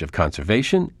coverage of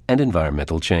conservation and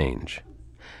environmental change.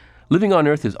 Living on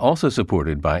Earth is also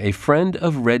supported by a friend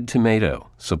of Red Tomato,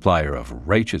 supplier of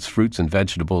righteous fruits and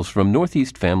vegetables from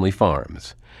Northeast Family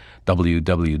Farms.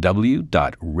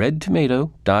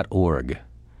 www.redtomato.org.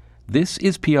 This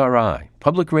is PRI,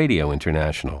 Public Radio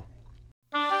International.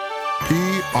 PRI,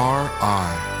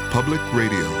 Public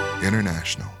Radio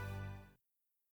International.